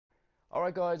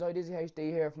Alright guys, Dizzy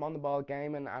HD here from On The Ball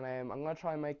Gaming, and I'm going to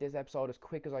try and make this episode as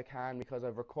quick as I can because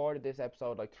I've recorded this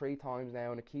episode like 3 times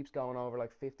now and it keeps going over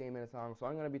like 15 minutes long. So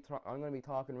I'm going to be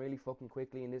talking really fucking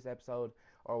quickly in this episode,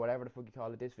 or whatever the fuck you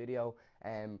call it, this video.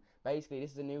 Basically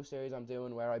this is a new series I'm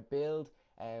doing where I build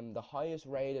the highest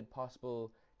rated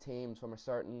possible teams from a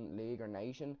certain league or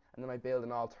nation, and then I build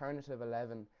an alternative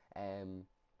 11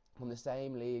 from the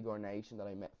same league or nation that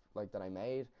I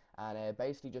made, and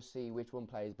basically just see which one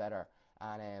plays better.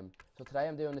 And so today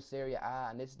I'm doing the Serie A,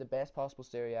 and this is the best possible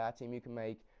Serie A team you can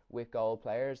make with gold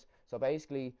players. So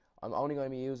basically, I'm only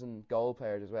going to be using gold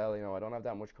players as well. You know, I don't have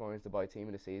that much coins to buy team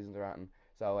of the seasons or anything.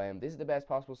 So this is the best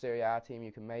possible Serie A team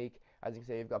you can make. As you can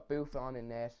see, you've got Buffon in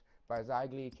net,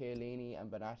 Barzagli, Chiellini,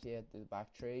 and Bonatti at the back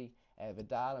three.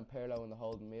 Vidal and Pirlo in the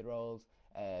holding mid roles.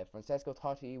 Francesco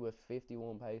Totti with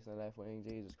 51 pace on the left wing,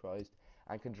 Jesus Christ,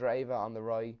 and Candreva on the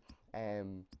right.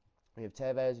 We have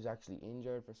Tevez, who's actually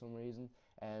injured for some reason,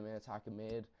 in attacking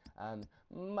mid, and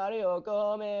Mario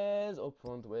Gomez up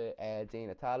front with Di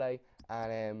Natale.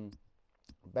 And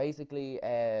basically,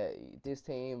 this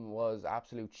team was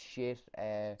absolute shit.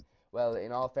 Well,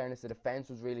 in all fairness, the defence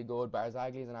was really good.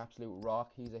 Barzagli is an absolute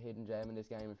rock. He's a hidden gem in this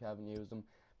game if you haven't used him.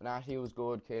 Bonatti was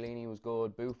good, Chiellini was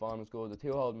good, Buffon was good, the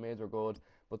two holding mids were good,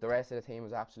 but the rest of the team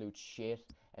was absolute shit.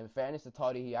 In fairness to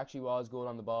Totti, he actually was good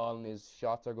on the ball, and his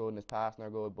shots are good and his passing are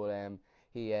good, but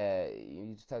he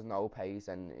just has no pace,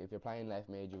 and if you're playing left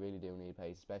mid, you really do need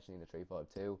pace, especially in the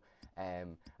 3-5-2.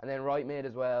 And then right mid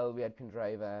as well, we had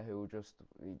Candreva, who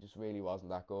he just really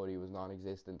wasn't that good. He was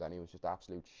non-existent, and he was just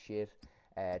absolute shit.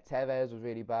 Tevez was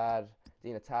really bad.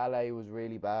 Di Natale was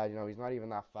really bad. You know, he's not even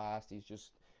that fast. He's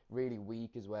just really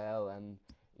weak as well, and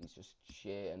he's just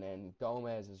shit. And then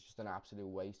Gomez is just an absolute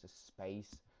waste of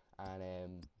space.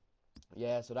 And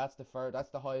yeah, so that's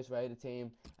the highest rated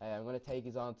team. I'm gonna take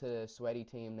us on to the sweaty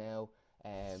team now.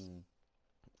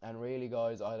 And really,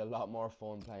 guys, I had a lot more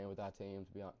fun playing with that team,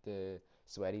 to be honest, the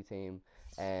sweaty team.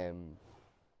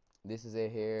 This is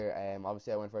it here.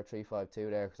 Obviously I went for a 3-5-2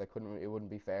 there because it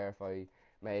wouldn't be fair if I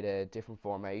made a different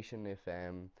formation if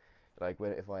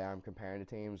if I am comparing the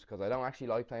teams, because I don't actually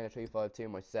like playing a 3-5-2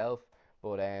 myself.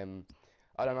 But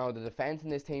I don't know, the defence in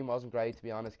this team wasn't great, to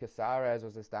be honest. Caceres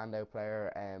was a standout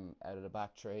player out of the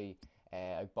back three.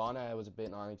 Agbona was a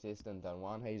bit non-existent, and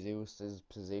Juan Jesus'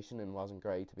 positioning wasn't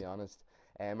great, to be honest.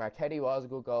 Marchetti was a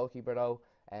good goalkeeper though,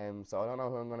 so I don't know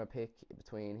who I'm going to pick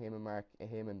between him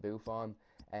and Buffon.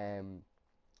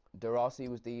 De Rossi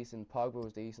was decent, Pogba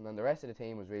was decent, and the rest of the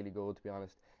team was really good, to be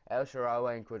honest. El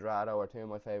Shaarawy and Cuadrado are two of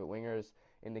my favourite wingers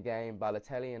in the game.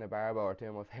 Balotelli and Ibarbo are two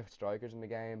of my favourite strikers in the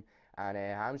game. And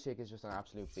Hamsik is just an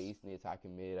absolute beast in the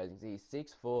attacking mid. As you can see, he's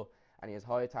 6 foot and he has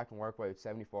high attacking work rate with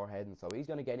 74 heading. So he's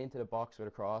going to get into the box with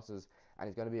the crosses, and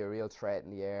he's going to be a real threat in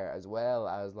the air, as well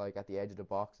as like at the edge of the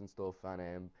box and stuff.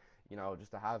 And you know,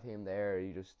 just to have him there,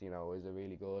 he just, you know, is a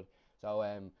really good. So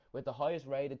with the highest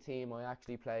rated team, I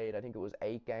actually played, I think it was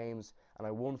 8 games, and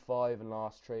I won 5 and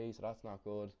lost 3, so that's not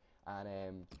good.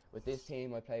 And with this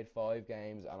team, I played 5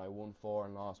 games and I won 4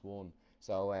 and lost 1.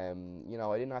 So you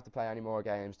know, I didn't have to play any more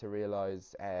games to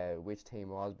realise which team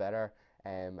was better.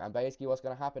 And basically what's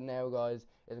going to happen now, guys,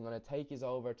 is I'm going to take you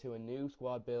over to a new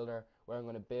squad builder where I'm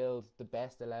going to build the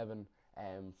best 11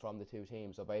 from the two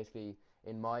teams. So basically,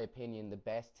 in my opinion, the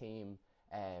best team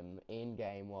in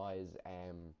game wise,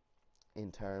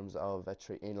 in terms of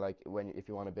if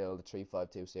you want to build a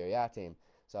 3-5-2 Serie A team.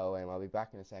 So I'll be back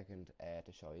in a second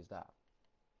to show you that.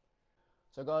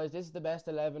 So guys, this is the best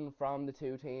 11 from the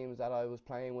two teams that I was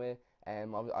playing with. I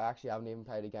actually haven't even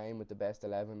played a game with the best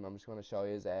 11. I'm just going to show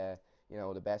you you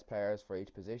know, the best players for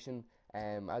each position.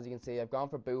 As you can see, I've gone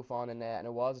for Buffon in there, and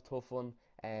it was a tough one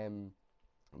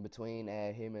between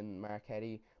him and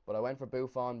Marchetti, but I went for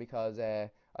Buffon because I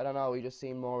don't know, he just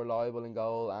seemed more reliable in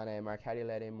goal, and Marchetti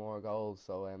let in more goals,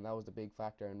 so that was the big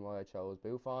factor in why I chose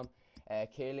Buffon.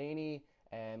 Chiellini,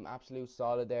 absolute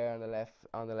solid there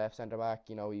on the left centre back.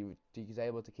 You know, he's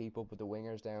able to keep up with the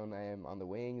wingers down on the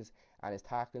wings, and his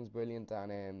tackling's brilliant,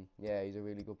 and yeah, he's a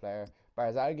really good player.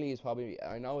 Barzagli is probably,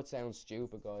 I know it sounds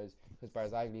stupid, guys, because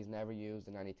Barzagli is never used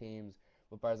in any teams,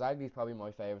 but Barzagli is probably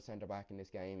my favourite centre back in this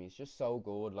game. He's just so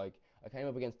good. Like, I came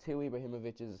up against 2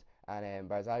 Ibrahimovic's, and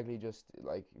Barzagli just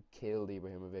like killed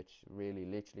Ibrahimovic, really,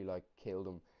 literally like killed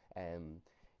him.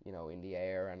 You know, in the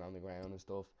air and on the ground and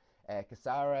stuff.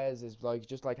 Caceres is like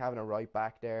just like having a right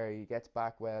back there. He gets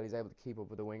back well. He's able to keep up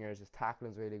with the wingers. His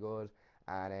tackling's really good,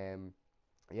 and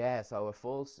yeah, so a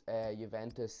full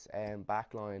Juventus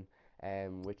back line,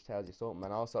 which tells you something,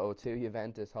 and also 2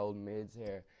 Juventus holding mids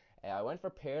here. I went for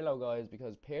Pirlo, guys,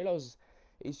 because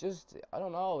he's just, I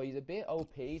don't know, he's a bit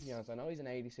OP, to be honest. I know he's an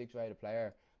 86 rated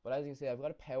player, But as you can see, I've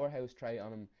got a powerhouse trait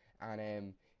on him,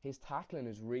 and his tackling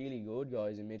is really good,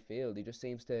 guys, in midfield. He just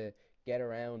seems to get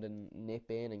around and nip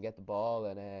in and get the ball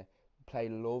and play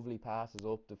lovely passes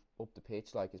up the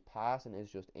pitch. Like, his passing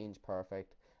is just inch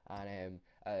perfect. And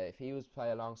if he was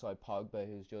play alongside Pogba,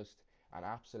 who's just an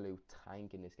absolute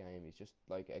tank in this game, he's just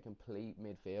like a complete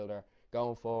midfielder,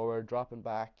 going forward, dropping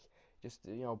back, just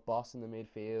bossing the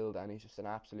midfield, and he's just an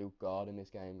absolute god in this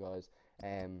game, guys.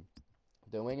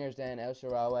 The wingers then, El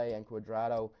Shaarawy and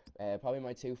Cuadrado, probably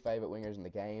my two favourite wingers in the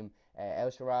game. El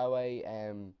Shaarawy,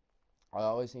 I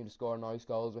always seem to score nice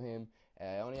goals with him.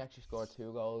 I only actually scored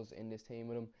 2 goals in this team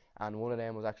with him, and one of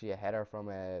them was actually a header from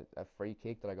a free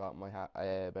kick that I got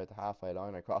about the halfway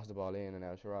line. I crossed the ball in, and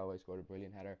El Shaarawy scored a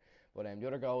brilliant header. But the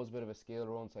other goal was a bit of a skill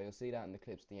run, so you'll see that in the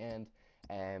clips at the end.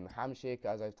 Hamsik,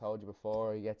 as I've told you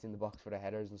before, he gets in the box for the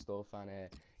headers and stuff, and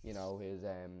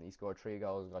he scored 3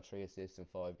 goals and got 3 assists in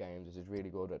 5 games, which is really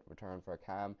good at return for a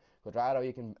cam. Cuadrado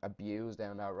you can abuse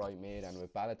down that right mid, and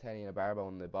with Balotelli and Barbo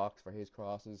in the box for his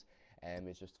crosses,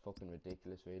 it's just fucking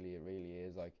ridiculous, really. It really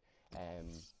is. Like,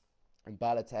 and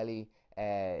Balotelli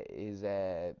is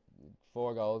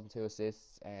 4 goals and 2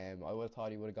 assists. I would have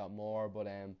thought he would have got more, but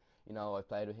I've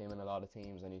played with him in a lot of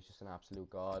teams, and he's just an absolute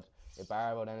god.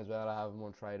 Barbo then as well, I have him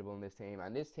untradeable in this team.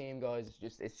 And this team, guys,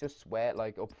 it's just sweat,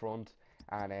 like, up front,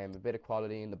 and a bit of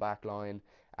quality in the back line,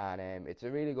 and it's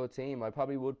a really good team. I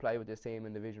probably would play with this team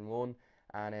in Division 1,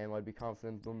 and I'd be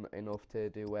confident enough to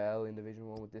do well in Division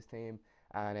 1 with this team.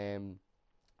 And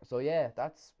so yeah,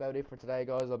 that's about it for today,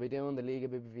 guys. I'll be doing the Liga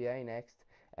BBVA next,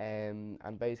 and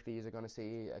basically you're going to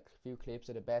see a few clips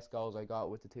of the best goals I got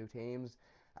with the two teams.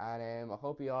 And I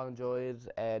hope you all enjoyed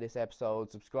this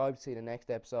episode. Subscribe to see the next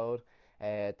episode.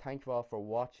 Thank you all for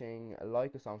watching.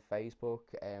 Like us on Facebook.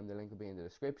 The link will be in the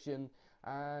description.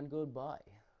 And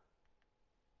goodbye.